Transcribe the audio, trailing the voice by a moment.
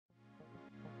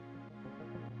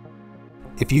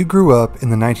If you grew up in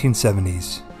the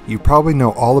 1970s, you probably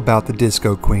know all about the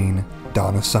disco queen,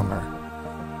 Donna Summer.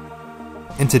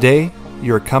 And today,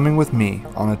 you are coming with me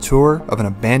on a tour of an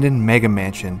abandoned mega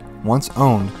mansion once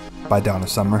owned by Donna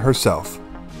Summer herself,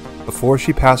 before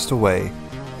she passed away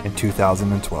in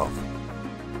 2012.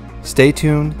 Stay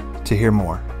tuned to hear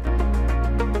more.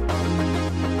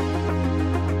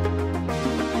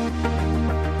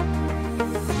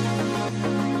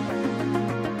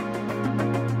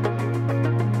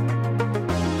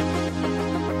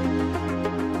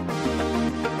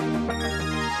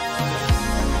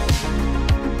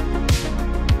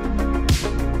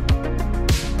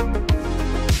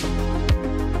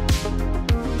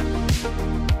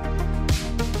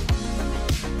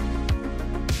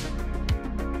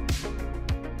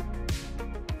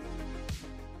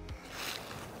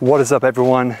 What is up,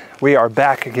 everyone? We are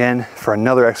back again for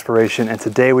another exploration, and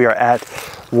today we are at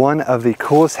one of the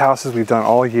coolest houses we've done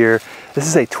all year. This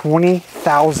is a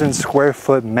 20,000 square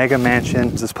foot mega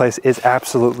mansion. This place is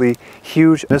absolutely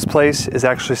huge. This place is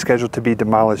actually scheduled to be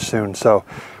demolished soon, so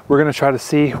we're gonna try to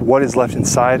see what is left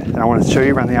inside, and I want to show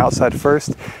you around the outside first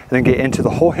and then get into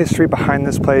the whole history behind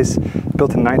this place.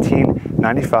 Built in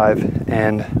 1995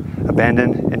 and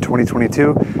abandoned in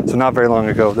 2022, so not very long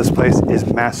ago. This place is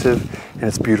massive and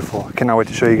it's beautiful. I cannot wait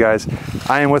to show you guys.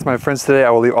 I am with my friends today.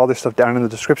 I will leave all this stuff down in the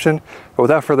description, but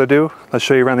without further ado, let's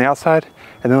show you around the outside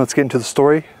and then let's get into the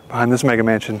story behind this mega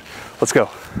mansion. Let's go.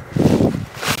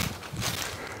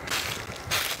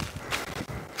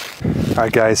 All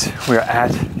right, guys, we are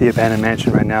at the abandoned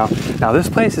mansion right now. Now this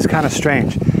place is kind of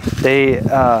strange. They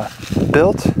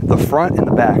built the front and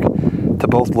the back to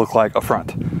both look like a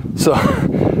front. So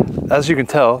as you can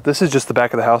tell, this is just the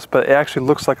back of the house, but it actually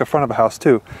looks like a front of a house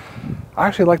too. I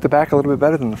actually like the back a little bit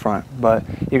better than the front, but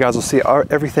you guys will see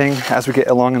everything as we get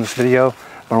along in this video.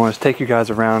 But I want to take you guys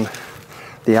around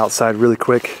the outside really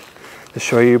quick to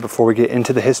show you before we get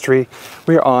into the history.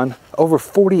 We are on over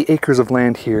 40 acres of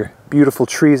land here. Beautiful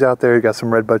trees out there. You got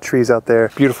some redbud trees out there.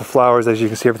 Beautiful flowers. As you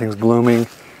can see, everything's blooming.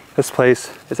 This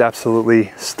place is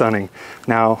absolutely stunning.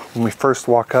 Now, when we first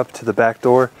walk up to the back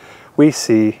door, we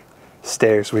see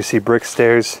stairs. We see brick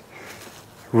stairs,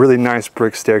 really nice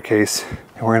brick staircase,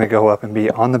 and we're gonna go up and be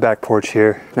on the back porch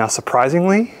here. Now,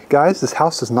 surprisingly, guys, this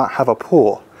house does not have a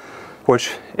pool,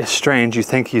 which is strange. You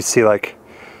think you'd see like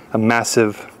a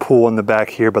massive pool in the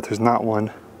back here, but there's not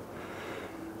one.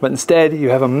 But instead, you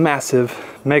have a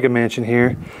massive mega mansion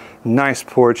here. Nice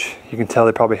porch. You can tell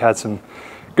they probably had some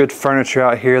good furniture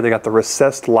out here. They got the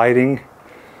recessed lighting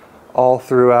all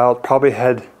throughout. Probably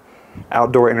had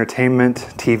outdoor entertainment,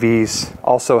 TVs.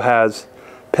 Also has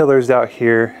pillars out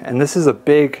here, and this is a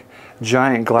big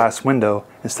giant glass window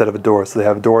instead of a door, so they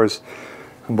have doors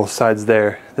on both sides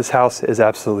there. This house is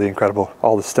absolutely incredible.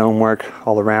 All the stonework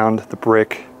all around, the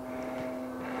brick,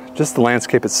 just the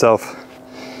landscape itself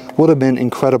would have been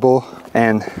incredible.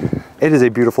 And it is a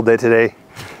beautiful day today,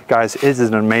 guys. It is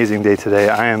an amazing day today.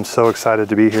 I am so excited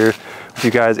to be here with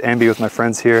you guys and be with my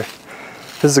friends here.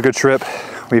 This is a good trip.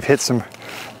 We've hit some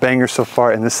bangers so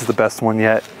far, and this is the best one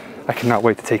yet. I cannot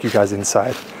wait to take you guys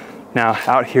inside. Now,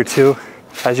 out here too,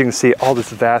 as you can see, all this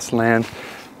vast land,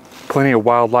 plenty of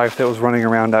wildlife that was running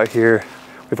around out here.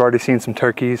 We've already seen some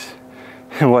turkeys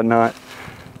and whatnot.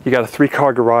 You got a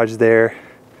 3-car garage there,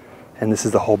 and this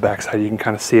is the whole backside. You can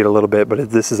kind of see it a little bit,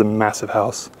 but this is a massive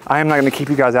house. I am not gonna keep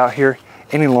you guys out here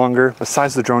any longer.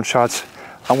 Besides the drone shots,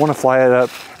 I wanna fly it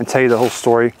up and tell you the whole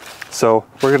story. So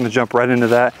we're gonna jump right into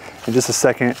that in just a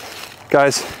second.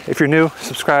 Guys, if you're new,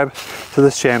 subscribe to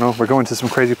this channel. We're going to some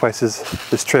crazy places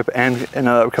this trip and in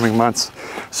the upcoming months.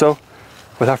 So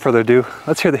without further ado,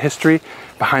 let's hear the history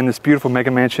behind this beautiful mega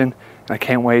mansion. And I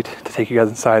can't wait to take you guys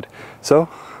inside. So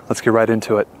let's get right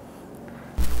into it.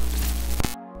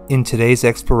 In today's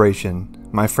exploration,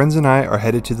 my friends and I are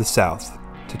headed to the south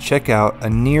to check out a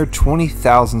near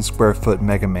 20,000 square foot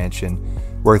mega mansion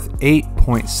worth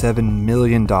 $8.7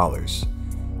 million.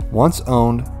 Once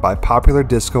owned by popular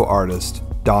disco artist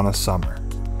Donna Summer,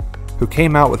 who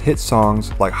came out with hit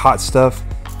songs like Hot Stuff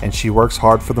and She Works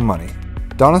Hard for the Money.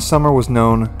 Donna Summer was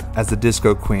known as the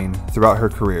disco queen throughout her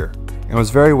career and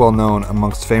was very well known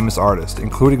amongst famous artists,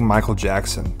 including Michael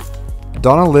Jackson.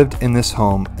 Donna lived in this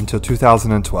home until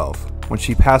 2012, when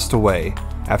she passed away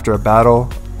after a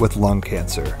battle with lung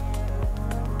cancer.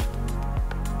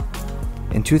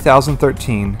 In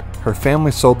 2013, her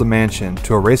family sold the mansion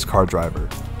to a race car driver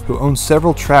who owned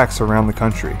several tracks around the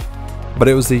country. But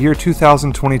it was the year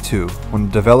 2022 when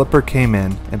the developer came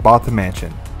in and bought the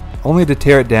mansion, only to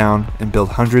tear it down and build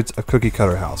hundreds of cookie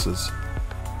cutter houses.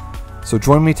 So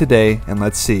join me today and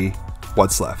let's see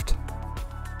what's left.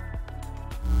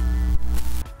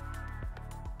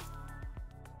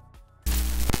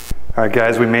 All right,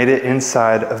 guys, we made it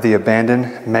inside of the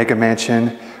abandoned mega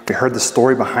mansion. We heard the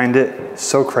story behind it,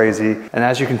 so crazy. And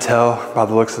as you can tell by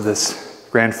the looks of this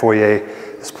grand foyer,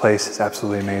 this place is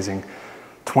absolutely amazing.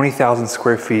 20,000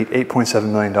 square feet,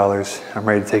 $8.7 million. I'm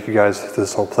ready to take you guys through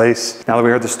this whole place. Now that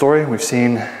we heard the story, we've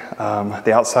seen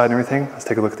the outside and everything. Let's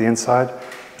take a look at the inside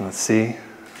and let's see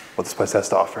what this place has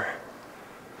to offer.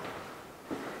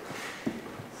 All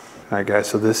right, guys,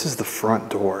 so this is the front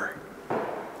door.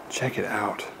 Check it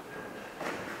out.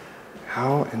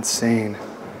 How insane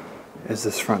is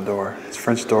this front door? This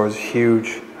French door is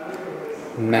huge,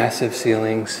 massive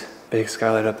ceilings, big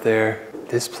skylight up there.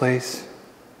 This place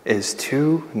is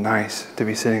too nice to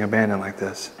be sitting abandoned like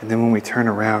this. And then when we turn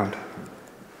around,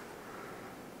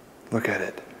 look at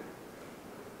it.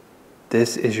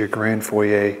 This is your grand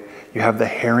foyer. You have the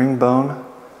herringbone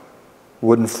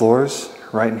wooden floors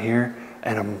right in here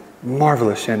and a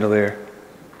marvelous chandelier.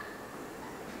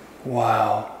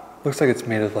 Wow, looks like it's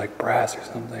made of like brass or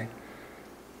something.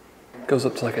 Goes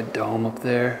up to like a dome up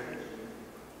there.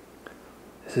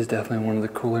 This is definitely one of the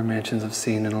cooler mansions I've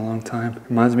seen in a long time.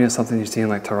 Reminds me of something you see in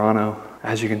like Toronto.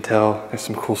 As you can tell, there's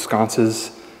some cool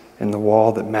sconces in the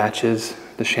wall that matches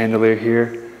the chandelier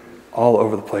here. All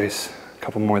over the place. A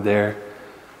couple more there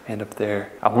and up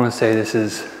there. I want to say this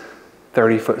is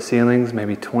 30-foot ceilings,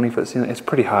 maybe 20-foot ceilings. It's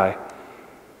pretty high.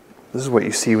 This is what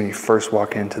you see when you first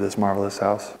walk into this marvelous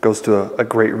house. Goes to a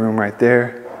great room right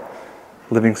there.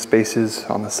 Living spaces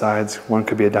on the sides. One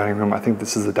could be a dining room. I think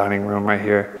this is the dining room right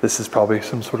here. This is probably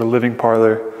some sort of living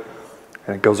parlor.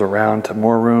 And it goes around to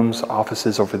more rooms,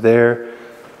 offices over there.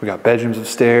 We got bedrooms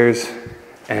upstairs.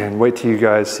 And wait till you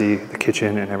guys see the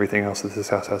kitchen and everything else that this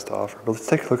house has to offer. But let's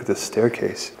take a look at this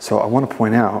staircase. So I want to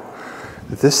point out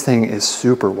that this thing is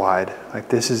super wide. Like,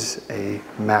 this is a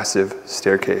massive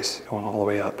staircase going all the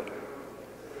way up.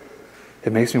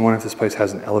 It makes me wonder if this place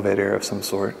has an elevator of some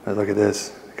sort. But look at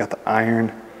this. Got the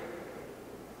iron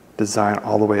design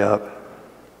all the way up.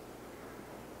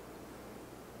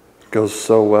 Goes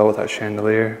so well with that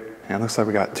chandelier. And it looks like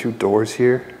we got two doors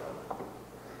here.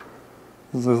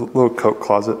 There's a little coat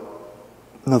closet.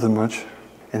 Nothing much.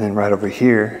 And then right over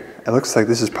here, it looks like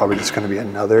this is probably just going to be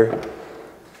another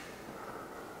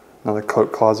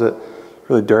coat closet.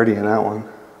 Really dirty in that one.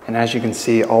 And as you can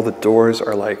see, all the doors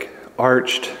are like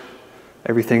arched.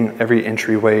 Every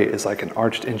entryway is like an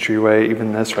arched entryway.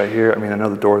 Even this right here, I mean, I know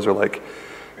the doors are like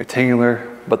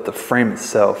rectangular, but the frame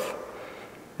itself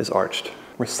is arched.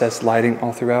 Recessed lighting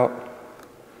all throughout.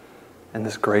 And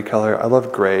this gray color, I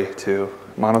love gray too.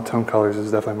 Monotone colors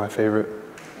is definitely my favorite.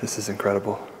 This is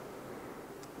incredible.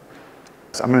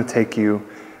 So I'm gonna take you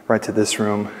right to this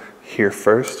room here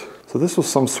first. So this was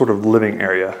some sort of living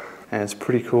area, and it's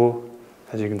pretty cool.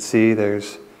 As you can see,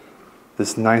 there's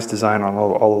this nice design on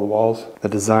all of the walls. The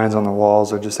designs on the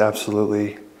walls are just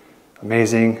absolutely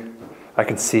amazing. I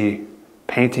can see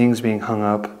paintings being hung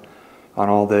up on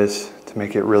all this to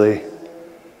make it really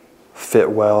fit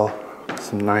well.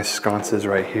 Some nice sconces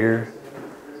right here.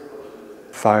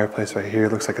 Fireplace right here,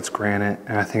 looks like it's granite,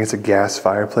 and I think it's a gas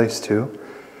fireplace too.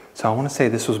 So I want to say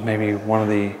this was maybe one of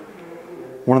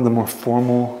the more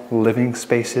formal living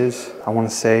spaces. I want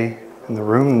to say in the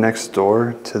room next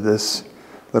door to this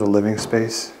little living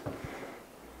space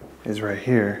is right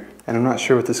here. And I'm not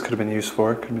sure what this could have been used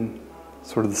for. It could have been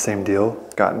sort of the same deal.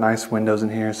 Got nice windows in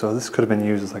here, so this could have been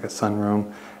used as like a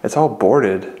sunroom. It's all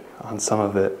boarded on some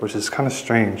of it, which is kind of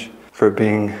strange for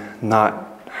being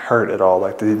not hurt at all.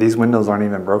 Like these windows aren't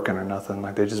even broken or nothing.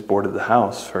 Like they just boarded the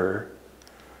house for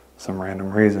some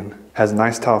random reason. Has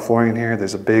nice tile flooring in here.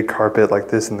 There's a big carpet like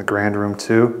this in the grand room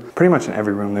too. Pretty much in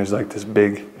every room there's like this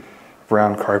big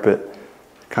brown carpet.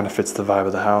 Kind of fits the vibe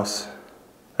of the house.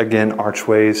 Again,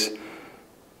 archways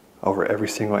over every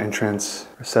single entrance.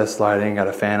 Recessed lighting, got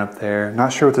a fan up there.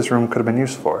 Not sure what this room could have been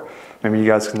used for. Maybe you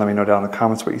guys can let me know down in the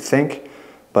comments what you think,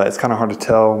 but it's kind of hard to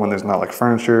tell when there's not like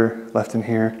furniture left in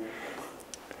here.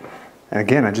 And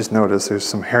again, I just noticed there's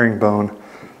some herringbone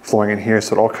flooring in here,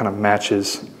 so it all kind of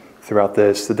matches throughout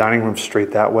this. The dining room's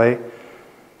straight that way,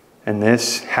 and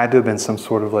this had to have been some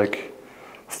sort of like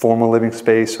formal living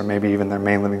space, or maybe even their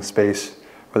main living space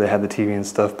where they had the TV and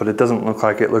stuff, but it doesn't look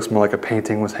like it. It looks more like a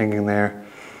painting was hanging there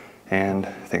and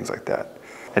things like that.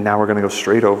 And now we're gonna go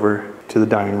straight over to the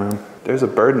dining room. There's a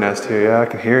bird nest here, yeah, I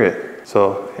can hear it.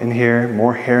 So in here,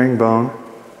 more herringbone,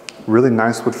 really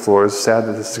nice wood floors. Sad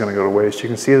that this is gonna go to waste. You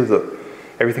can see that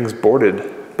everything's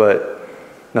boarded, but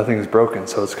nothing is broken,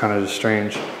 so it's kind of just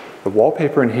strange. The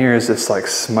wallpaper in here is this like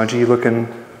smudgy looking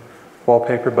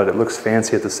wallpaper, but it looks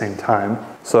fancy at the same time.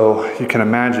 So you can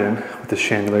imagine with the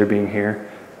chandelier being here,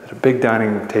 that a big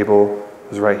dining table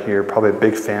is right here, probably a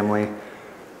big family.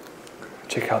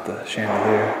 Check out the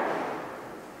chandelier.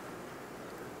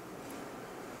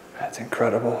 That's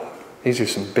incredible. These are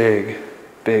some big,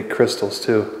 big crystals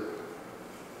too.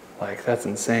 Like, that's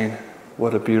insane.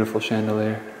 What a beautiful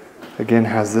chandelier. Again,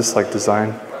 has this like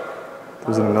design.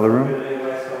 Was in another room.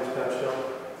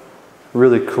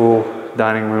 Really cool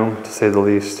dining room, to say the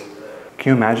least. Can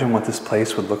you imagine what this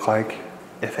place would look like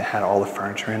if it had all the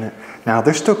furniture in it? Now,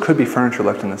 there still could be furniture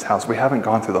left in this house. We haven't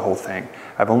gone through the whole thing.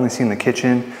 I've only seen the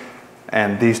kitchen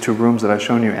and these two rooms that I've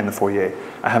shown you and the foyer.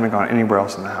 I haven't gone anywhere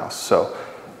else in the house. So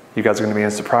you guys are gonna be in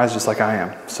surprise just like I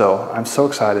am. So I'm so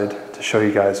excited to show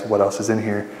you guys what else is in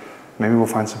here. Maybe we'll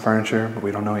find some furniture, but we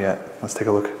don't know yet. Let's take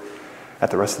a look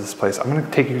at the rest of this place. I'm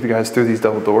gonna take you guys through these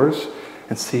double doors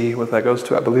and see what that goes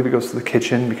to. I believe it goes to the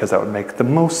kitchen because that would make the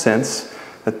most sense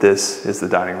that this is the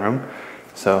dining room.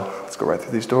 So let's go right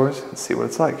through these doors and see what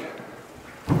it's like.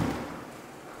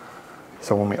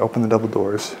 So when we open the double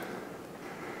doors,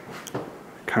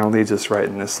 it kind of leads us right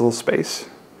in this little space.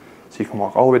 So you can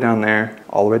walk all the way down there,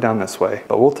 all the way down this way,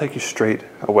 but we'll take you straight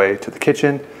away to the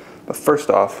kitchen. But first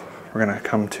off, we're gonna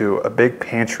come to a big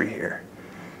pantry here.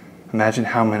 Imagine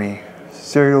how many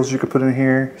cereals you could put in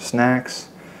here, snacks,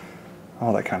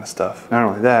 all that kind of stuff. Not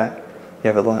only that, you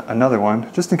have another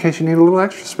one just in case you need a little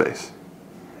extra space.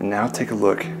 And now take a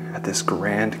look at this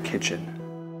grand kitchen.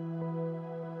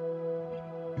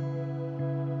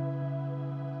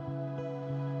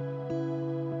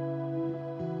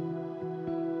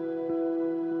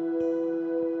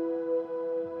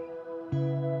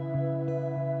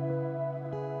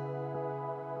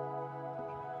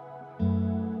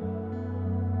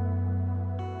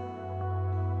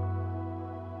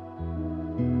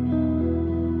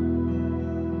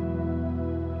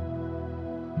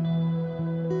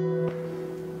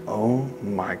 Oh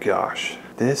my gosh,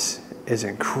 this is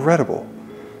incredible.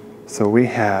 So we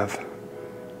have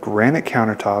granite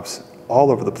countertops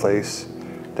all over the place.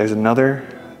 There's another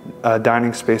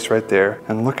dining space right there.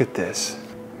 And look at this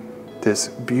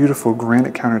beautiful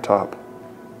granite countertop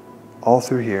all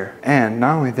through here. And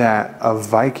not only that, a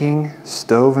Viking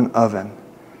stove and oven.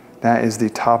 That is the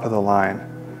top of the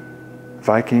line.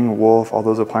 Viking, Wolf, all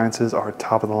those appliances are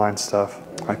top of the line stuff.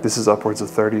 Like, this is upwards of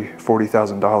 $30,000,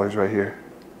 $40,000 right here.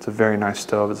 It's a very nice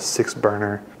stove. It's a 6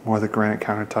 burner, more of the granite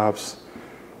countertops.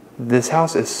 This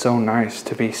house is so nice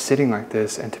to be sitting like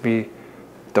this and to be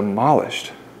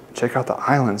demolished. Check out the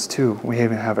islands too. We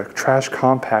even have a trash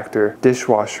compactor,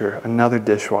 dishwasher, another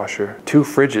dishwasher, 2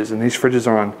 fridges, and these fridges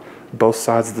are on both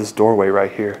sides of this doorway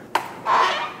right here.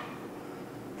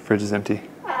 Fridge is empty,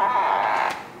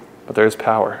 but there's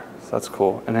power, so that's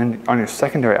cool. And then on your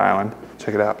secondary island,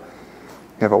 check it out.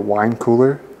 You have a wine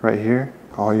cooler right here,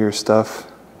 all your stuff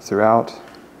throughout.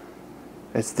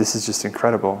 This is just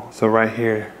incredible. So right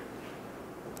here,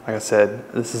 like I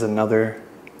said, this is another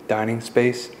dining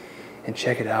space, and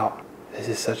check it out. This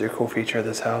is such a cool feature of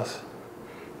this house.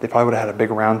 They probably would have had a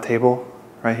big round table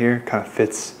right here. Kind of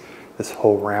fits this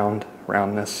whole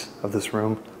roundness of this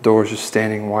room. Doors just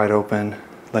standing wide open,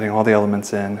 letting all the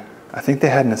elements in. I think they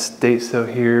had an estate sale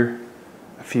here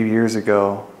a few years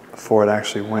ago before it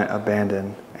actually went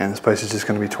abandoned, and this place is just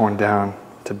going to be torn down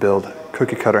to build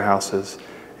cookie cutter houses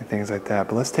and things like that.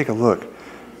 But let's take a look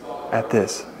at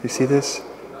this. You see this?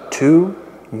 2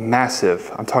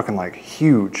 massive, I'm talking like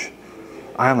huge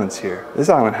islands here. This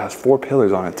island has 4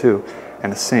 pillars on it too,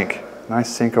 and a sink. Nice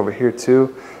sink over here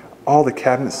too. All the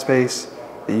cabinet space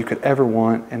that you could ever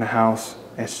want in a house,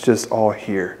 it's just all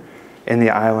here. In the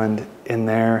island, in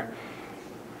there,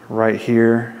 right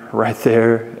here, right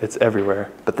there, it's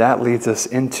everywhere. But that leads us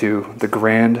into the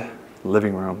grand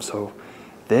living room. So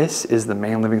this is the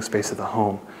main living space of the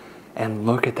home. And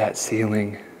look at that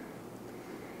ceiling.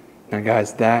 Now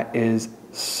guys, that is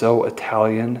so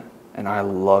Italian, and I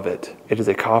love it. It is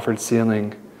a coffered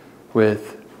ceiling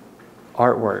with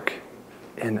artwork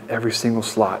in every single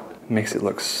slot. It makes it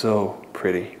look so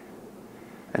pretty.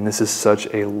 And this is such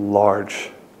a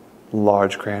large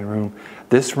grand room.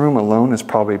 This room alone is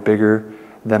probably bigger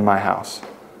than my house,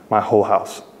 my whole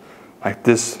house. Like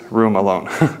this room alone.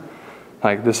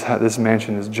 Like this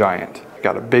mansion is giant.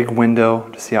 Got a big window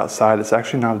to see outside. It's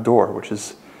actually not a door, which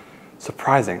is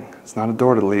surprising. It's not a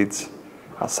door that leads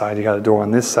outside. You got a door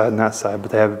on this side and that side, but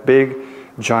they have a big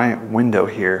giant window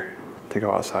here to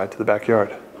go outside to the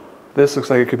backyard. This looks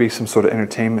like it could be some sort of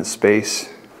entertainment space.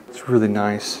 It's really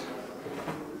nice.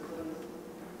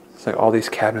 It's like all these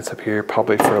cabinets up here,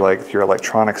 probably for like your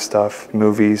electronic stuff,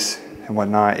 movies and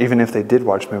whatnot. Even if they did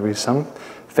watch movies, some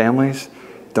families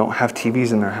don't have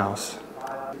TVs in their house.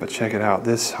 But check it out,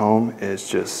 this home is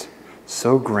just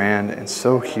so grand and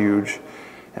so huge,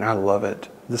 and I love it.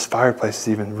 This fireplace is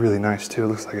even really nice too. It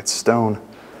looks like it's stone.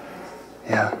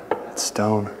 Yeah, it's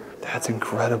stone. That's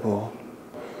incredible.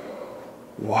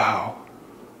 Wow.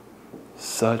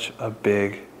 Such a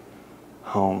big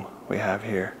home we have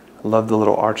here. I love the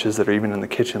little arches that are even in the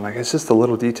kitchen. Like, it's just the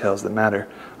little details that matter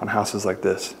on houses like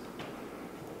this.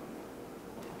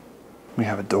 We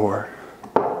have a door.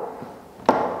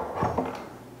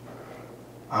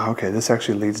 Okay, this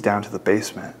actually leads down to the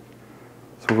basement.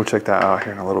 So we'll go check that out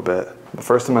here in a little bit. But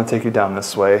first I'm gonna take you down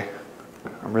this way.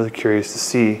 I'm really curious to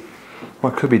see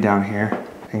what could be down here.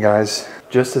 And guys,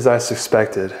 just as I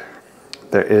suspected,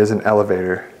 there is an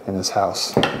elevator in this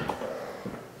house.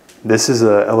 This is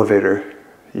an elevator.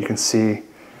 You can see,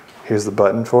 here's the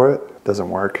button for it. It doesn't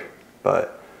work,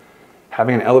 but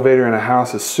having an elevator in a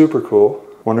house is super cool.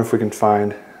 Wonder if we can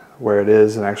find where it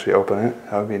is and actually open it.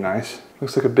 That would be nice.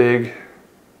 Looks like a big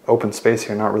open space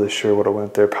here. Not really sure what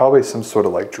went there. Probably some sort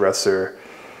of like dresser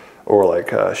or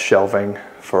like shelving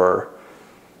for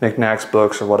knickknacks,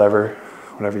 books, or whatever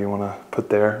you want to put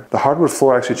there. The hardwood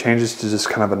floor actually changes to just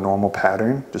kind of a normal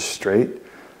pattern, just straight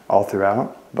all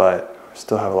throughout, but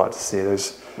still have a lot to see.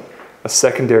 There's a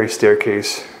secondary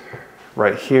staircase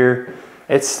right here.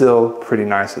 It's still pretty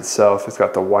nice itself. It's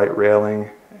got the white railing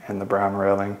and the brown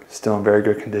railing, still in very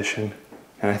good condition.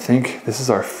 And I think this is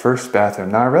our first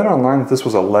bathroom. Now I read online that this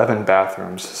was 11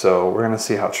 bathrooms, so we're gonna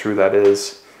see how true that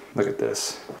is. Look at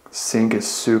this. Sink is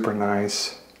super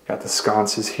nice. Got the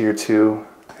sconces here too.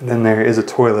 And then there is a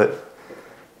toilet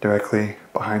directly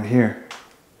behind here.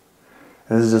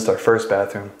 And this is just our first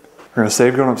bathroom. We're gonna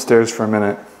save going upstairs for a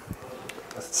minute.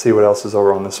 Let's see what else is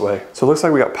over on this way. So it looks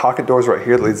like we got pocket doors right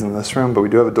here that leads into this room, but we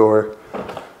do have a door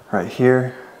right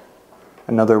here.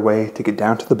 Another way to get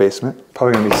down to the basement.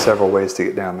 Probably gonna be several ways to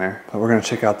get down there. But we're gonna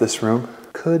check out this room.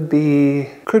 Could be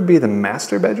the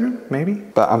master bedroom, maybe?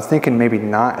 But I'm thinking maybe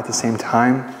not at the same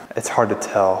time. It's hard to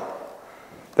tell.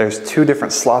 There's two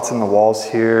different slots in the walls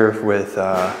here with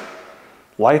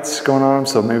lights going on,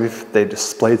 so maybe if they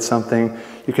displayed something.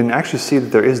 You can actually see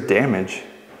that there is damage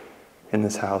in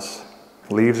this house.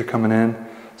 Leaves are coming in.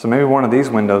 So maybe one of these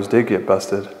windows did get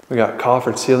busted. We got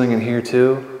coffered ceiling in here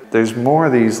too. There's more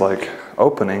of these like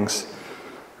openings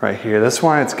right here. That's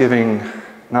why it's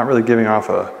not really giving off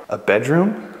a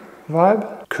bedroom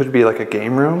vibe. Could be like a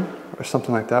game room or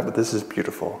something like that, but this is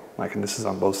beautiful. Like, and this is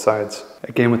on both sides.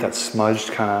 Again, with that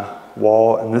smudged kind of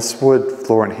wall, and this wood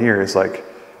floor in here is like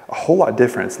a whole lot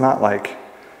different. It's not like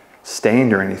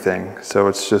stained or anything. So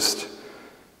it's just,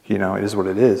 you know, it is what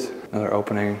it is. Another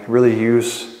opening. Really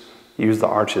use the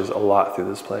arches a lot through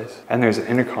this place. And there's an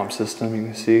intercom system. You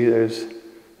can see there's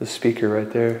the speaker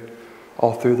right there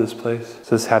all through this place.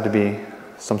 So this had to be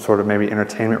some sort of maybe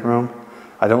entertainment room.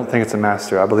 I don't think it's a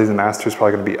master. I believe the master is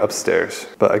probably gonna be upstairs.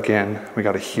 But again, we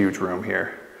got a huge room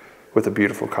here with a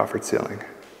beautiful coffered ceiling.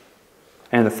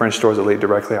 And the French doors that lead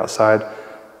directly outside.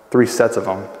 3 sets of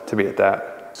them to be at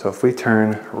that. So if we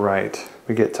turn right,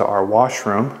 we get to our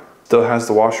washroom. Still has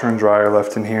the washer and dryer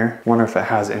left in here. Wonder if it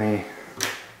has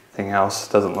anything else.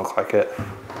 Doesn't look like it.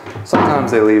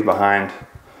 Sometimes they leave behind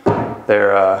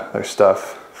their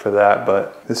stuff for that,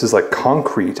 but this is like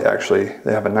concrete actually.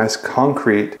 They have a nice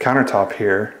concrete countertop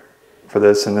here for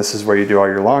this, and this is where you do all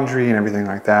your laundry and everything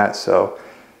like that. So,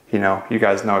 you know, you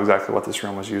guys know exactly what this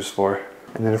room was used for.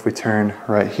 And then if we turn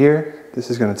right here, this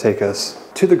is gonna take us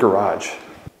to the garage.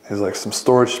 There's like some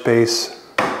storage space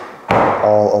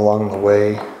all along the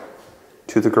way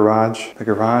to the garage. The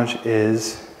garage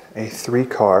is a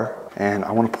 3-car. And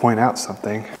I want to point out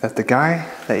something, that the guy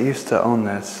that used to own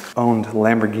this owned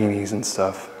Lamborghinis and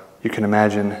stuff. You can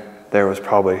imagine there was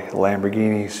probably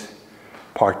Lamborghinis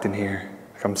parked in here.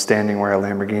 Like, I'm standing where a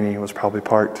Lamborghini was probably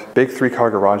parked. Big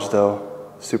 3-car garage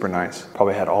though, super nice.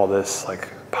 Probably had all this like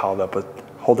piled up with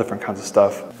whole different kinds of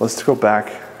stuff. Let's go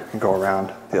back and go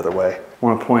around the other way. I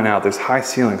want to point out there's high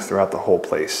ceilings throughout the whole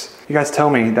place. You guys tell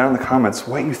me down in the comments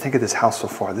what you think of this house so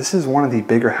far. This is one of the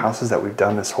bigger houses that we've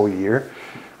done this whole year.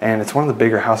 And it's one of the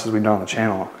bigger houses we've done on the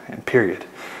channel, and period.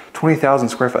 20,000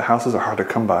 square foot houses are hard to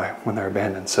come by when they're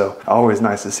abandoned, so always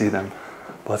nice to see them.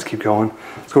 But let's keep going.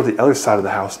 Let's go to the other side of the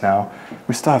house now.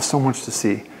 We still have so much to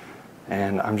see,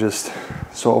 and I'm just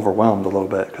so overwhelmed a little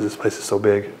bit because this place is so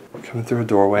big. We're coming through a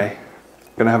doorway.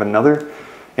 Gonna have another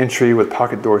entry with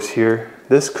pocket doors here.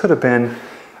 This could have been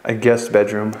a guest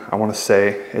bedroom, I wanna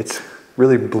say. It's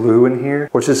really blue in here,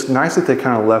 which is nice that they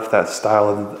kind of left that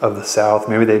style of the South.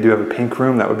 Maybe they do have a pink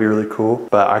room, that would be really cool.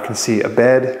 But I can see a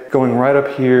bed going right up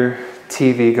here,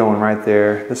 TV going right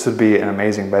there. This would be an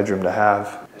amazing bedroom to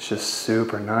have. It's just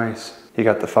super nice. You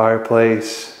got the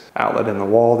fireplace, outlet in the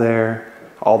wall there,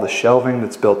 all the shelving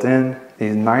that's built in,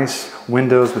 these nice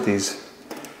windows with these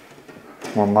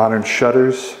more modern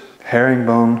shutters,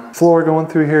 herringbone floor going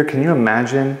through here. Can you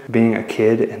imagine being a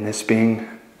kid and this being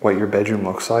what your bedroom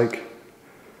looks like?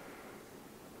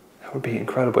 That would be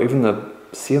incredible. Even the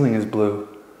ceiling is blue.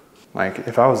 Like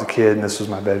if I was a kid and this was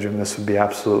my bedroom, this would be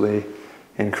absolutely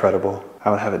incredible. I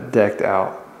would have it decked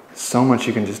out. So much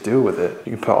you can just do with it.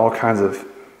 You can put all kinds of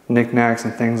knickknacks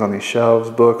and things on these shelves,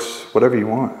 books, whatever you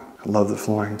want. I love the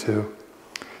flooring too.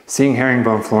 Seeing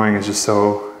herringbone flooring is just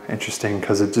so interesting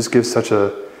because it just gives such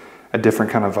a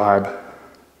different kind of vibe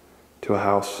to a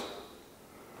house.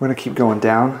 We're gonna keep going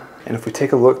down, and if we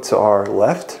take a look to our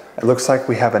left, it looks like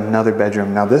we have another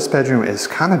bedroom. Now this bedroom is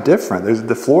kind of different.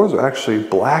 The floors are actually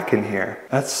black in here.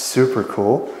 That's super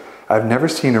cool. I've never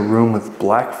seen a room with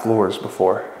black floors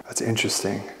before. That's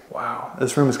interesting. Wow,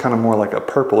 this room is kind of more like a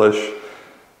purplish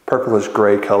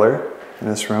gray color in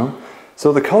this room.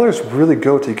 So the colors really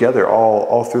go together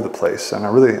all through the place, and I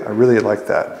really like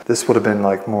that. This would have been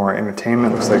like more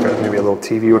entertainment. Looks like maybe a little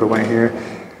TV would have went here.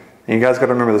 And you guys got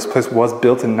to remember this place was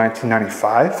built in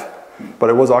 1995, but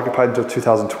it was occupied until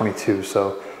 2022.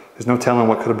 So there's no telling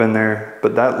what could have been there,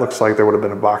 but that looks like there would have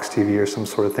been a box TV or some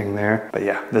sort of thing there. But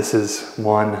yeah, this is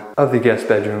one of the guest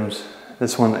bedrooms.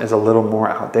 This one is a little more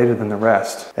outdated than the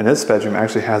rest. And this bedroom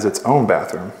actually has its own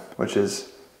bathroom, which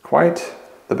is quite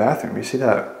the bathroom. You see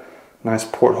that nice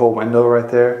porthole window right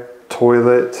there,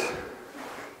 toilet,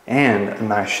 and a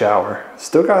nice shower.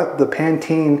 Still got the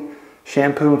Pantene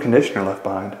shampoo and conditioner left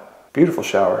behind. Beautiful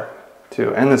shower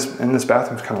too. And this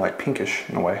bathroom's kind of like pinkish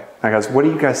in a way. Now guys, what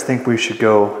do you guys think we should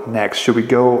go next? Should we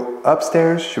go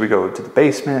upstairs? Should we go to the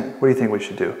basement? What do you think we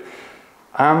should do?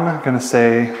 I'm gonna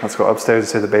say, let's go upstairs and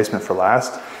say the basement for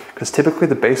last, because typically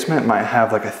the basement might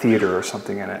have like a theater or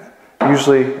something in it.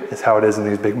 Usually it's how it is in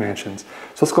these big mansions.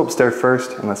 So let's go upstairs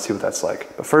first and let's see what that's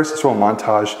like. But first, let's roll a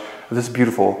montage of this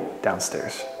beautiful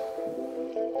downstairs.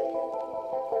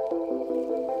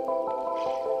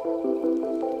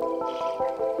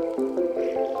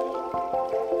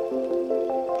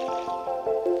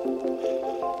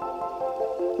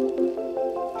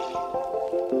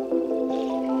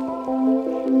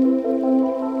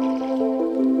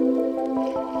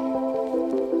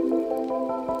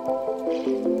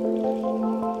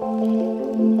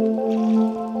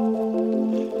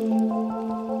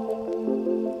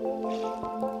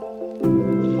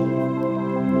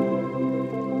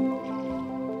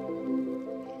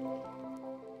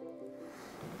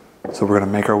 So we're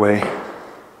gonna make our way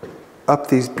up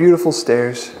these beautiful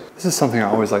stairs. This is something I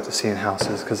always like to see in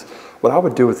houses, because what I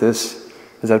would do with this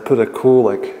is I'd put a cool,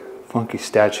 like, funky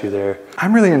statue there.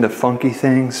 I'm really into funky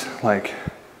things, like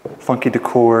funky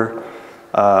decor,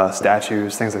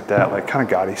 statues, things like that, like kind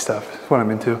of gaudy stuff. That's what I'm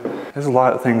into. There's a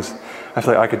lot of things I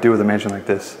feel like I could do with a mansion like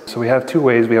this. So we have two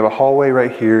ways. We have a hallway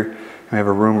right here, and we have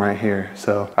a room right here.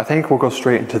 So I think we'll go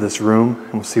straight into this room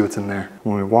and we'll see what's in there.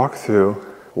 When we walk through,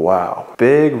 wow,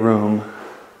 big room,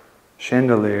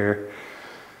 chandelier.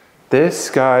 This,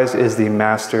 guys, is the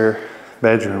master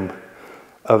bedroom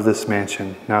of this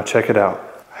mansion. Now check it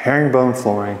out. Herringbone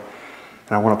flooring.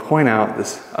 And I want to point out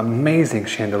this amazing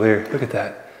chandelier. Look at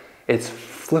that. It's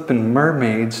flipping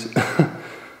mermaids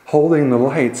holding the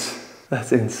lights.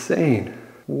 That's insane.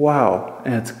 Wow.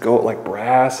 And it's gold, like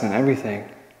brass and everything.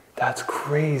 That's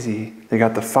crazy. They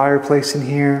got the fireplace in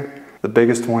here. The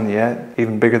biggest one yet,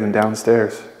 even bigger than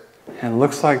downstairs. And it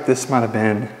looks like this might have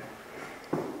been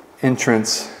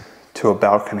entrance to a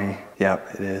balcony.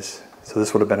 Yep, it is. So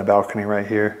this would have been a balcony right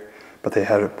here, but they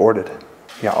had it boarded.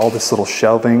 You got all this little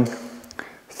shelving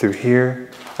through here.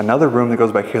 Another room that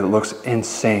goes back here that looks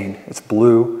insane. It's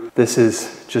blue. This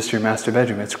is just your master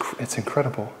bedroom. It's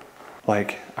incredible.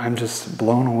 Like, I'm just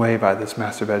blown away by this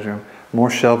master bedroom. More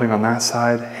shelving on that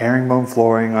side, herringbone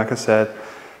flooring, like I said.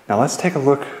 Now let's take a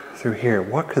look through here.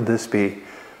 What could this be?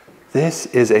 This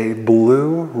is a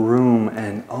blue room,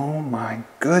 and oh my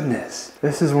goodness.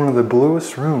 This is one of the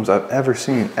bluest rooms I've ever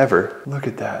seen, ever. Look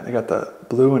at that. They got the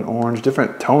blue and orange,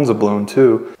 different tones of blue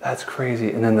too. That's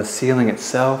crazy. And then the ceiling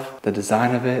itself, the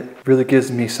design of it, really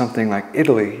gives me something like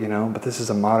Italy, you know, but this is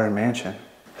a modern mansion.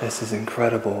 This is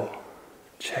incredible.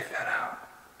 Check that out.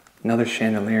 Another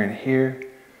chandelier in here.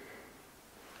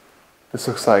 This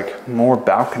looks like more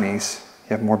balconies.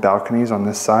 You have more balconies on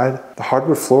this side. The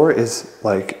hardwood floor is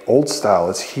like old style.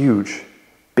 It's huge,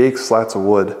 big slats of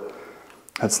wood.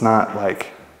 It's not like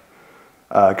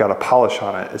got a polish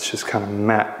on it. It's just kind of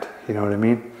matte, you know what I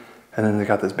mean? And then they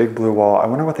got this big blue wall. I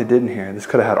wonder what they did in here. This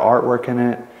could have had artwork in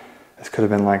it. This could have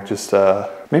been like just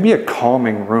maybe a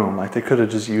calming room. Like they could have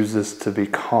just used this to be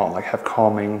calm, like have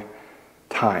calming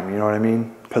time, you know what I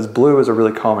mean? Because blue is a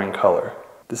really calming color.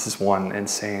 This is one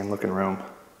insane looking room.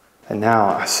 And now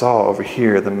I saw over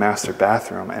here the master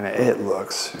bathroom, and it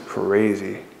looks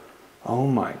crazy. Oh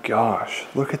my gosh,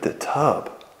 look at the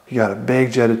tub. You got a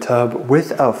big jetted tub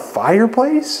with a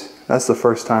fireplace? That's the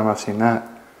first time I've seen that.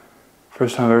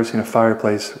 First time I've ever seen a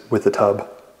fireplace with a tub.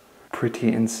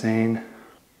 Pretty insane.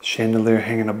 Chandelier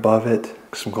hanging above it.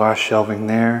 Some glass shelving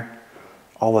there.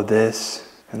 All of this.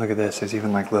 And look at this, there's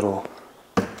even like little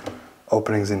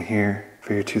openings in here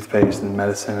for your toothpaste and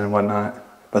medicine and whatnot.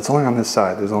 But it's only on this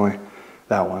side, there's only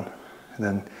that one. And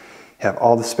then you have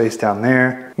all the space down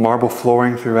there. Marble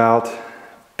flooring throughout.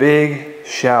 Big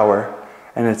shower.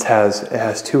 And it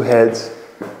has two heads.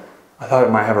 I thought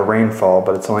it might have a rainfall,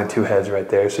 but it's only two heads right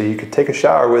there. So you could take a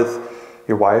shower with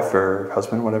your wife or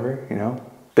husband, whatever, you know.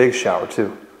 Big shower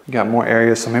too. You got more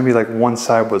areas, so maybe like one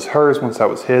side was hers, one side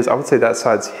was his. I would say that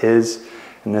side's his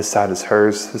and this side is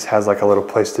hers. This has like a little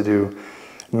place to do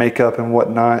makeup and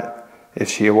whatnot. If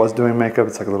she was doing makeup,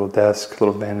 it's like a little desk, a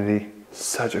little vanity.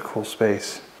 Such a cool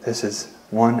space. This is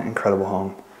one incredible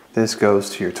home. This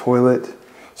goes to your toilet.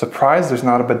 Surprised there's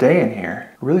not a bidet in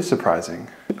here. Really surprising.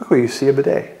 Typically you see a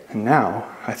bidet. And now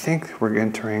I think we're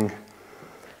entering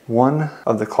one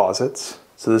of the closets.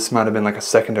 So this might have been like a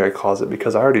secondary closet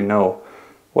because I already know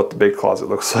what the big closet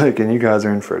looks like and you guys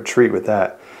are in for a treat with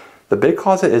that. The big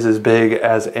closet is as big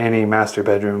as any master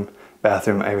bedroom,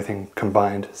 bathroom, everything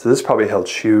combined. So this probably held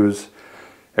shoes,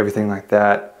 everything like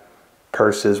that,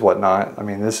 purses, whatnot. I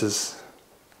mean, this is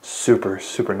super,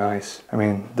 super nice. I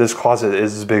mean, this closet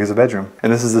is as big as a bedroom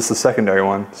and this is just the secondary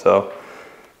one. So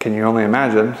can you only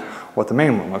imagine what the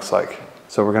main one looks like?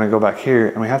 So we're gonna go back here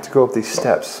and we have to go up these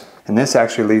steps. And this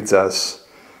actually leads us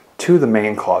to the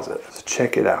main closet. So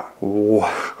check it out.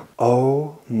 Wow.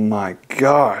 Oh my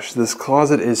gosh, this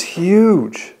closet is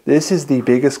huge. This is the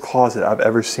biggest closet I've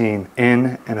ever seen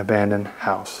in an abandoned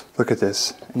house. Look at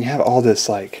this. And you have all this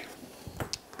like,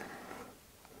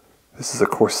 this is a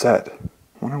corset.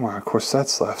 I wonder why a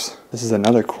corset's left. This is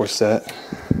another corset.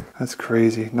 That's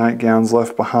crazy. Nightgowns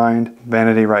left behind.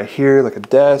 Vanity right here, like a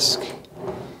desk.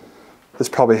 This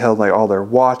probably held like all their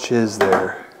watches,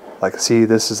 their, like see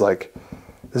this is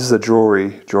a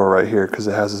jewelry drawer right here because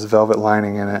it has this velvet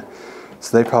lining in it.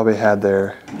 So they probably had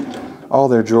all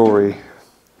their jewelry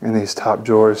in these top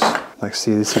drawers. Like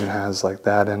see, this even has like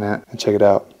that in it. And check it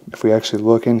out. If we actually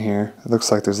look in here, it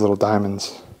looks like there's little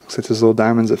diamonds. Looks like there's little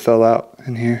diamonds that fell out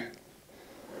in here.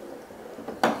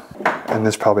 And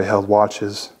this probably held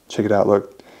watches. Check it out,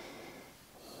 look.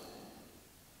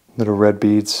 Little red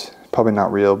beads. Probably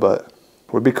not real, but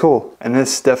would be cool. And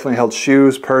this definitely held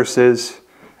shoes, purses,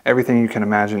 everything you can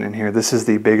imagine in here. This is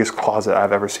the biggest closet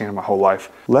I've ever seen in my whole life.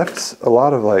 Left a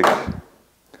lot of like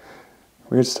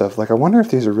weird stuff. Like I wonder if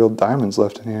these are real diamonds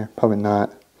left in here. Probably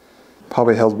not.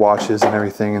 Probably held watches and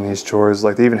everything in these drawers.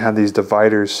 Like they even had these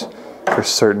dividers for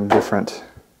certain different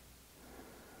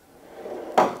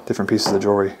pieces of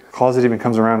jewelry. Closet even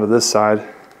comes around to this side.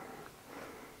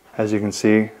 As you can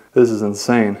see, this is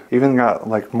insane. Even got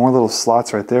like more little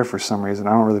slots right there for some reason.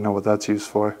 I don't really know what that's used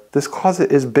for. This closet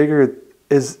is bigger,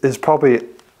 is probably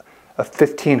a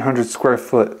 1,500 square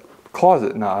foot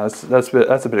closet. No, that's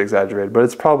a bit exaggerated, but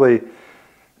it's probably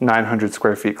 900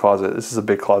 square feet closet. This is a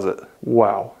big closet.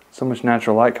 Wow, so much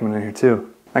natural light coming in here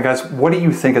too. Now guys, what do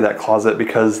you think of that closet?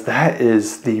 Because that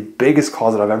is the biggest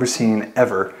closet I've ever seen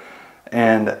ever.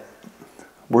 And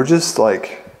we're just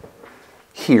like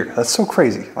here. That's so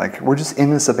crazy. Like we're just in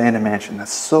this abandoned mansion.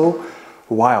 That's so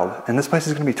wild. And this place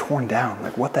is gonna be torn down.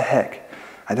 Like what the heck?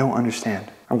 I don't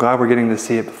understand. I'm glad we're getting to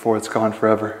see it before it's gone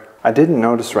forever. I didn't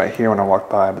notice right here when I walked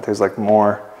by, but there's like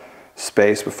more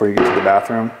space before you get to the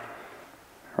bathroom.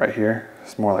 Right here.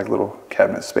 It's more like little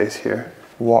cabinet space here.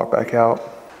 Walk back out,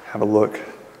 have a look.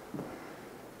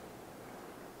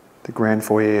 The grand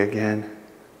foyer again.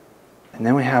 And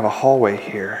then we have a hallway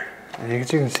here. And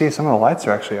as you can see, some of the lights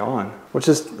are actually on, which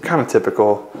is kind of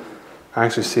typical. I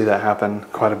actually see that happen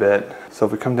quite a bit. So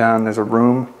if we come down, there's a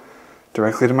room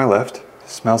directly to my left. It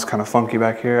smells kind of funky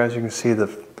back here. As you can see, the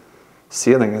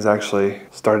ceiling has actually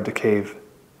started to cave.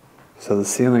 So the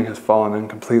ceiling has fallen in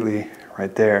completely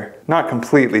right there. Not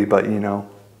completely, but you know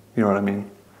what I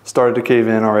mean. Started to cave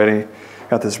in already.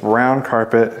 Got this brown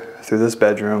carpet through this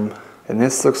bedroom. And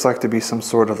this looks like to be some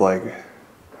sort of like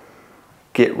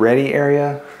get ready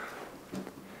area.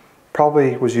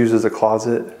 Probably was used as a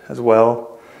closet as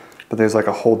well, but there's like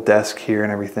a whole desk here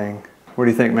and everything. What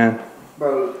do you think, man?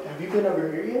 Bro, have you been over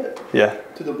here yet? Yeah.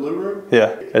 To the blue room?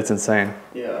 Yeah, it's insane.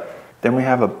 Yeah. Then we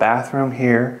have a bathroom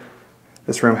here.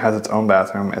 This room has its own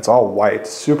bathroom. It's all white,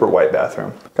 super white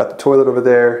bathroom. Got the toilet over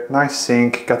there, nice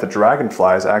sink. Got the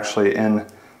dragonflies actually in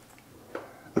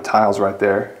the tiles right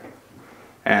there.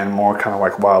 And more kind of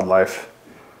like wildlife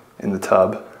in the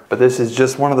tub. But this is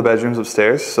just one of the bedrooms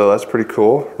upstairs, so that's pretty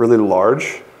cool. Really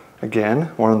large. Again,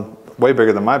 way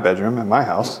bigger than my bedroom in my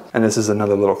house. And this is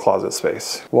another little closet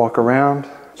space. Walk around,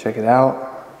 check it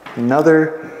out.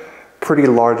 Another Pretty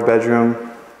large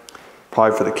bedroom,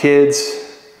 probably for the kids.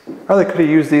 Or they could have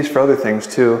used these for other things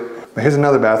too. But here's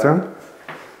another bathroom.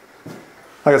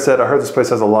 Like I said, I heard this place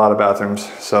has a lot of bathrooms.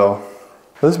 So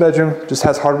this bedroom just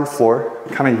has hardwood floor,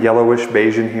 kind of yellowish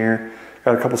beige in here.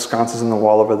 Got a couple sconces in the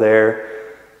wall over there.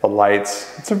 The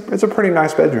lights, it's a pretty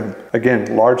nice bedroom.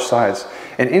 Again, large size.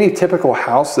 In any typical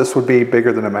house, this would be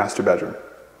bigger than a master bedroom.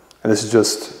 And this is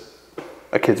just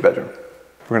a kid's bedroom.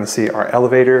 We're gonna see our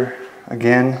elevator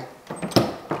again.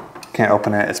 Can't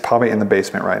open it, it's probably in the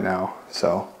basement right now.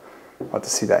 So we'll have to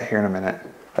see that here in a minute.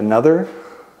 Another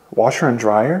washer and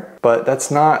dryer, but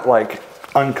that's not like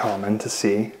uncommon to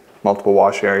see multiple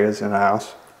wash areas in a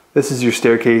house. This is your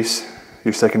staircase,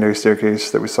 your secondary staircase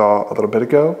that we saw a little bit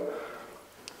ago.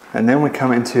 And then we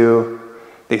come into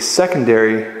the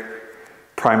secondary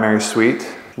primary suite,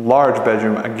 large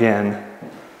bedroom again.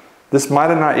 This might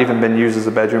have not even been used as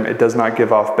a bedroom. It does not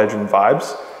give off bedroom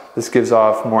vibes. This gives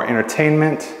off more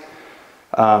entertainment.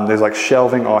 There's like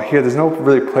shelving all here. There's no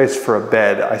really place for a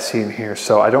bed I see in here.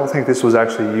 So I don't think this was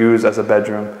actually used as a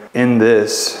bedroom. In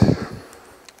this,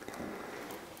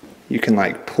 you can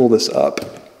like pull this up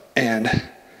and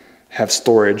have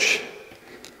storage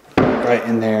right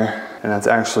in there. And that's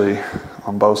actually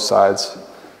on both sides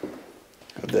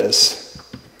of this.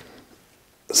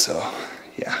 So,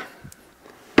 yeah.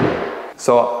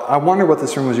 So I wonder what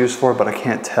this room was used for, but I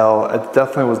can't tell. It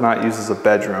definitely was not used as a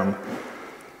bedroom.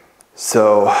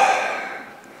 So I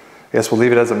guess we'll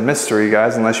leave it as a mystery,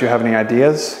 guys, unless you have any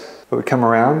ideas. But we come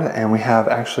around and we have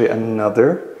actually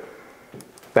another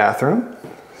bathroom.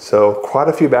 So quite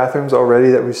a few bathrooms already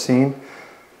that we've seen.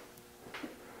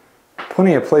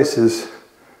 Plenty of places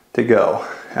to go,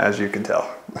 as you can tell.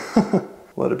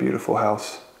 What a beautiful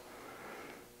house.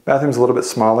 Bathroom's a little bit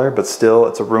smaller, but still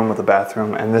it's a room with a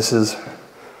bathroom. And this is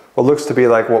what looks to be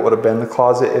like what would have been the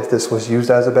closet if this was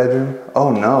used as a bedroom.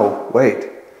 Oh no, wait.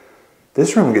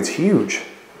 This room gets huge.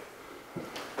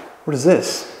 What is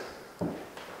this?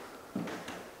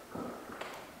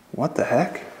 What the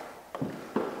heck?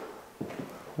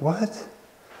 What?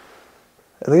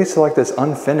 At least like this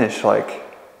unfinished, like,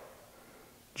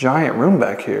 giant room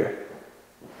back here.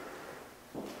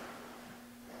 And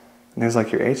there's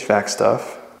like your HVAC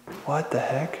stuff. What the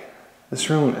heck? This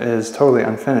room is totally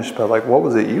unfinished, but like what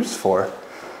was it used for?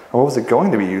 Or what was it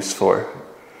going to be used for?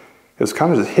 It was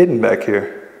kind of just hidden back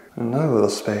here. Another little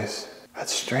space.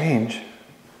 That's strange.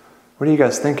 What are you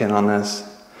guys thinking on this?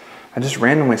 I just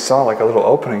randomly saw like a little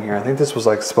opening here. I think this was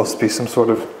like supposed to be some sort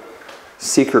of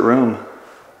secret room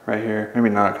right here. Maybe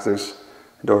not because there's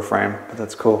a door frame, but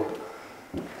that's cool.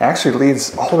 It actually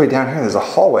leads all the way down here. There's a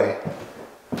hallway.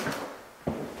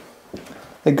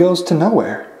 It goes to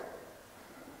nowhere.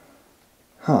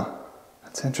 Huh,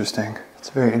 that's interesting. That's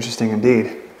very interesting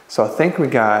indeed. So I think we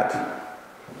got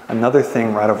another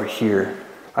thing right over here.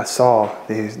 I saw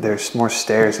there's more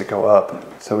stairs that go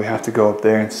up. So we have to go up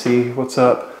there and see what's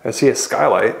up. I see a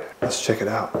skylight. Let's check it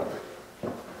out.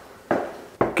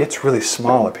 It gets really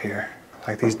small up here.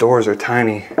 Like these doors are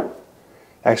tiny. It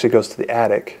actually goes to the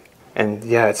attic. And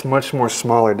yeah, it's much more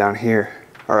smaller down here,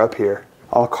 or up here.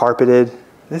 All carpeted.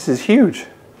 This is huge.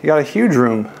 You got a huge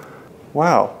room.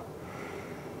 Wow.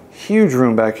 Huge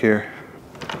room back here.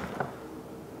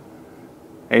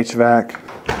 HVAC.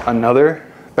 Another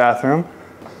bathroom.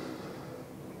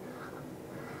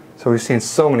 So we've seen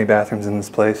so many bathrooms in this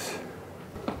place.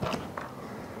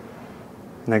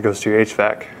 And that goes to your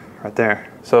HVAC right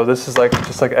there. So this is like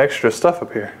just like extra stuff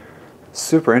up here.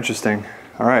 Super interesting.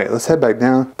 All right, let's head back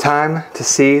down. Time to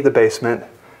see the basement.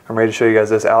 I'm ready to show you guys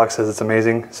this. Alex says it's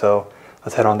amazing, so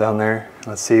let's head on down there and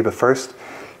let's see. But first,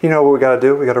 you know what we gotta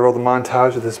do? We gotta roll the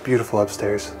montage of this beautiful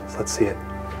upstairs. So let's see it.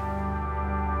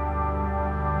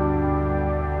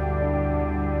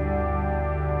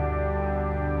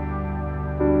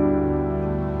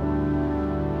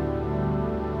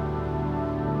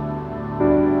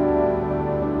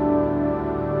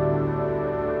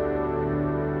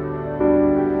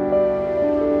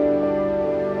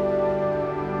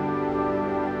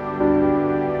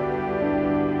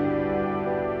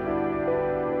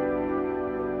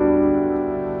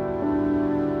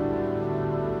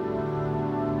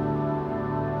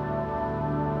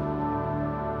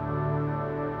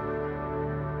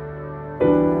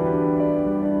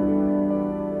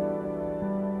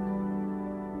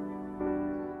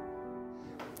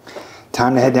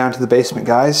 Time to head down to the basement,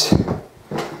 guys.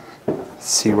 Let's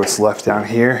see what's left down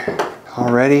here.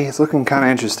 Already, it's looking kind of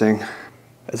interesting.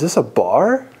 Is this a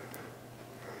bar?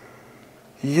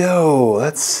 Yo,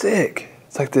 that's sick.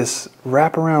 It's like this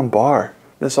wraparound bar.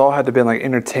 This all had to be like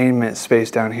entertainment space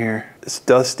down here. It's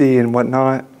dusty and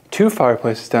whatnot, 2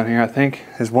 fireplaces down here, I think.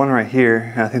 There's one right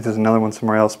here, and I think there's another one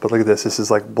somewhere else, but look at this. This is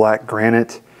like black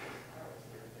granite.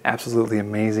 Absolutely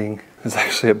amazing. There's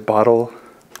actually a bottle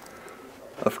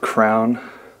of Crown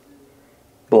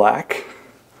Black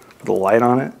with a light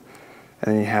on it.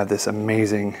 And then you have this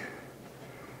amazing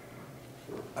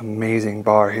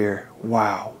bar here.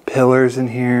 Wow. Pillars in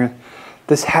here.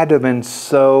 This had to have been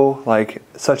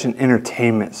such an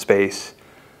entertainment space.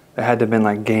 There had to have been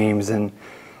like games and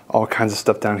all kinds of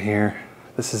stuff down here.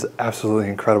 This is absolutely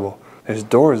incredible. There's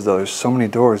doors though, there's so many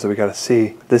doors that we gotta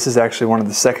see. This is actually one of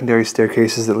the secondary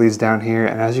staircases that leads down here,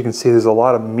 and as you can see, there's a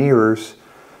lot of mirrors.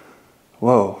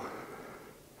 Whoa.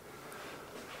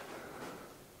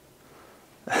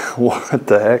 What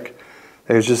the heck?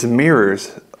 There's just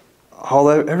mirrors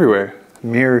everywhere.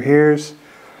 Mirror here's.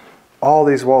 All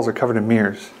these walls are covered in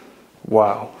mirrors.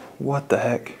 Wow, what the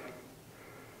heck?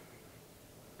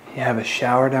 You have a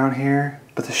shower down here,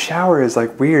 but the shower is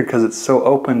like weird because it's so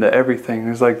open to everything.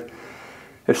 There's like,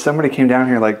 if somebody came down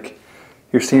here, like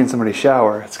you're seeing somebody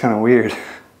shower, it's kind of weird.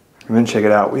 And then check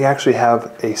it out. We actually have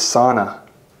a sauna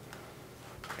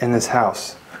in this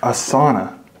house. A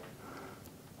sauna.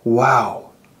 Wow.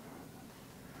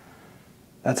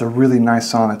 That's a really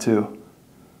nice sauna too.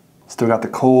 Still got the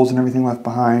coals and everything left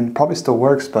behind. Probably still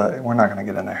works, but we're not gonna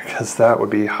get in there because that would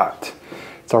be hot.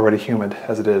 It's already humid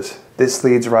as it is. This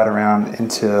leads right around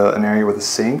into an area with a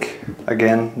sink.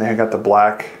 Again, they got the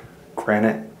black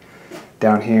granite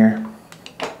down here.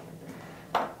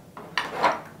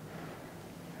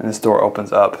 And this door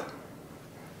opens up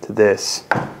to this.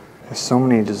 There's so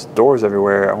many just doors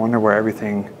everywhere. I wonder where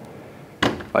everything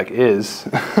like is.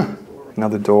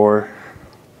 Another door.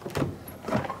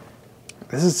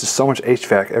 This is just so much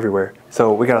HVAC everywhere.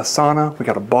 So we got a sauna, we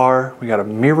got a bar, we got a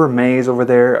mirror maze over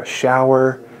there, a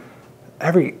shower.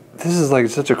 This is like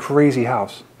such a crazy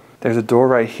house. There's a door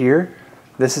right here.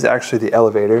 This is actually the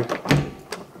elevator.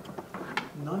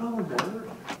 None on the board?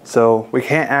 So we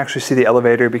can't actually see the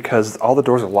elevator because all the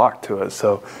doors are locked to it.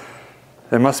 So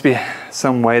there must be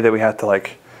some way that we have to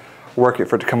like work it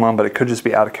for it to come on, but it could just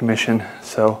be out of commission.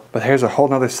 So, but here's a whole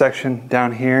nother section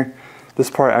down here. This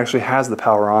part actually has the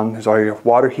power on. There's all your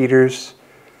water heaters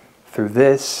through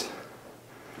this,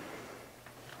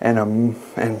 and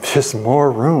just more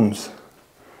rooms.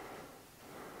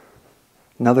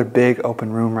 Another big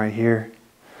open room right here.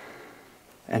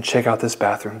 And check out this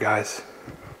bathroom, guys.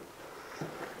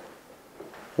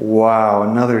 Wow,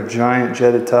 another giant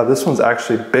jetted tub. This one's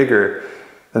actually bigger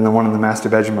than the one in the master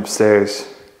bedroom upstairs.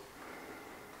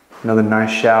 Another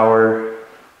nice shower.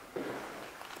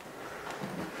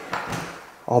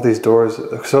 All these doors,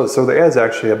 so there is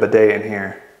actually a bidet in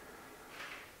here.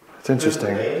 It's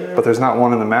interesting, but there's not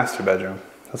one in the master bedroom.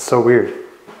 That's so weird.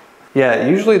 Yeah,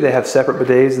 usually they have separate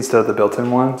bidets instead of the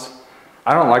built-in ones.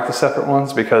 I don't like the separate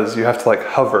ones because you have to like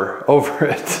hover over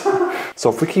it. So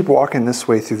if we keep walking this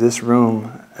way through this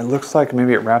room, it looks like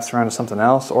maybe it wraps around to something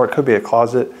else, or it could be a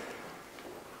closet.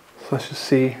 So let's just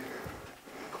see.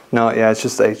 No, yeah, it's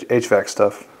just HVAC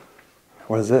stuff.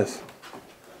 What is this?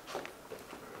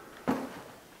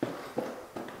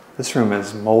 This room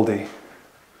is moldy.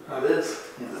 Oh, this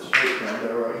is a straight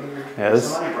window right here. Yeah,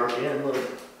 Somebody broke in, look.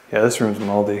 Yeah, this room's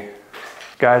moldy.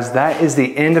 Guys, that is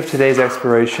the end of today's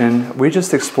exploration. We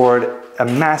just explored a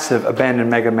massive abandoned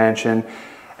mega mansion,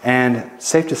 and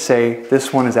safe to say,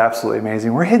 this one is absolutely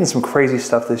amazing. We're hitting some crazy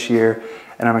stuff this year,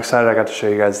 and I'm excited I got to show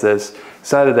you guys this.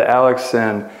 Excited that Alex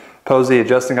and Posey and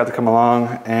Justin got to come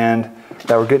along, and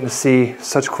that we're getting to see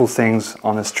such cool things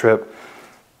on this trip.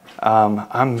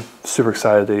 I'm super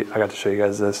excited that I got to show you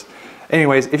guys this.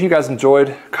 Anyways, if you guys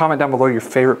enjoyed, comment down below your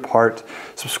favorite part.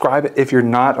 Subscribe if you're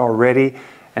not already,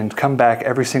 and come back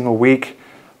every single week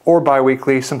or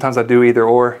bi-weekly. Sometimes I do either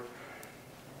or.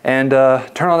 And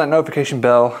turn on that notification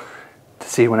bell to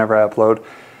see whenever I upload.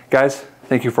 Guys,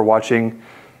 thank you for watching,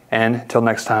 and until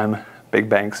next time,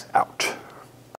 BigBankz out.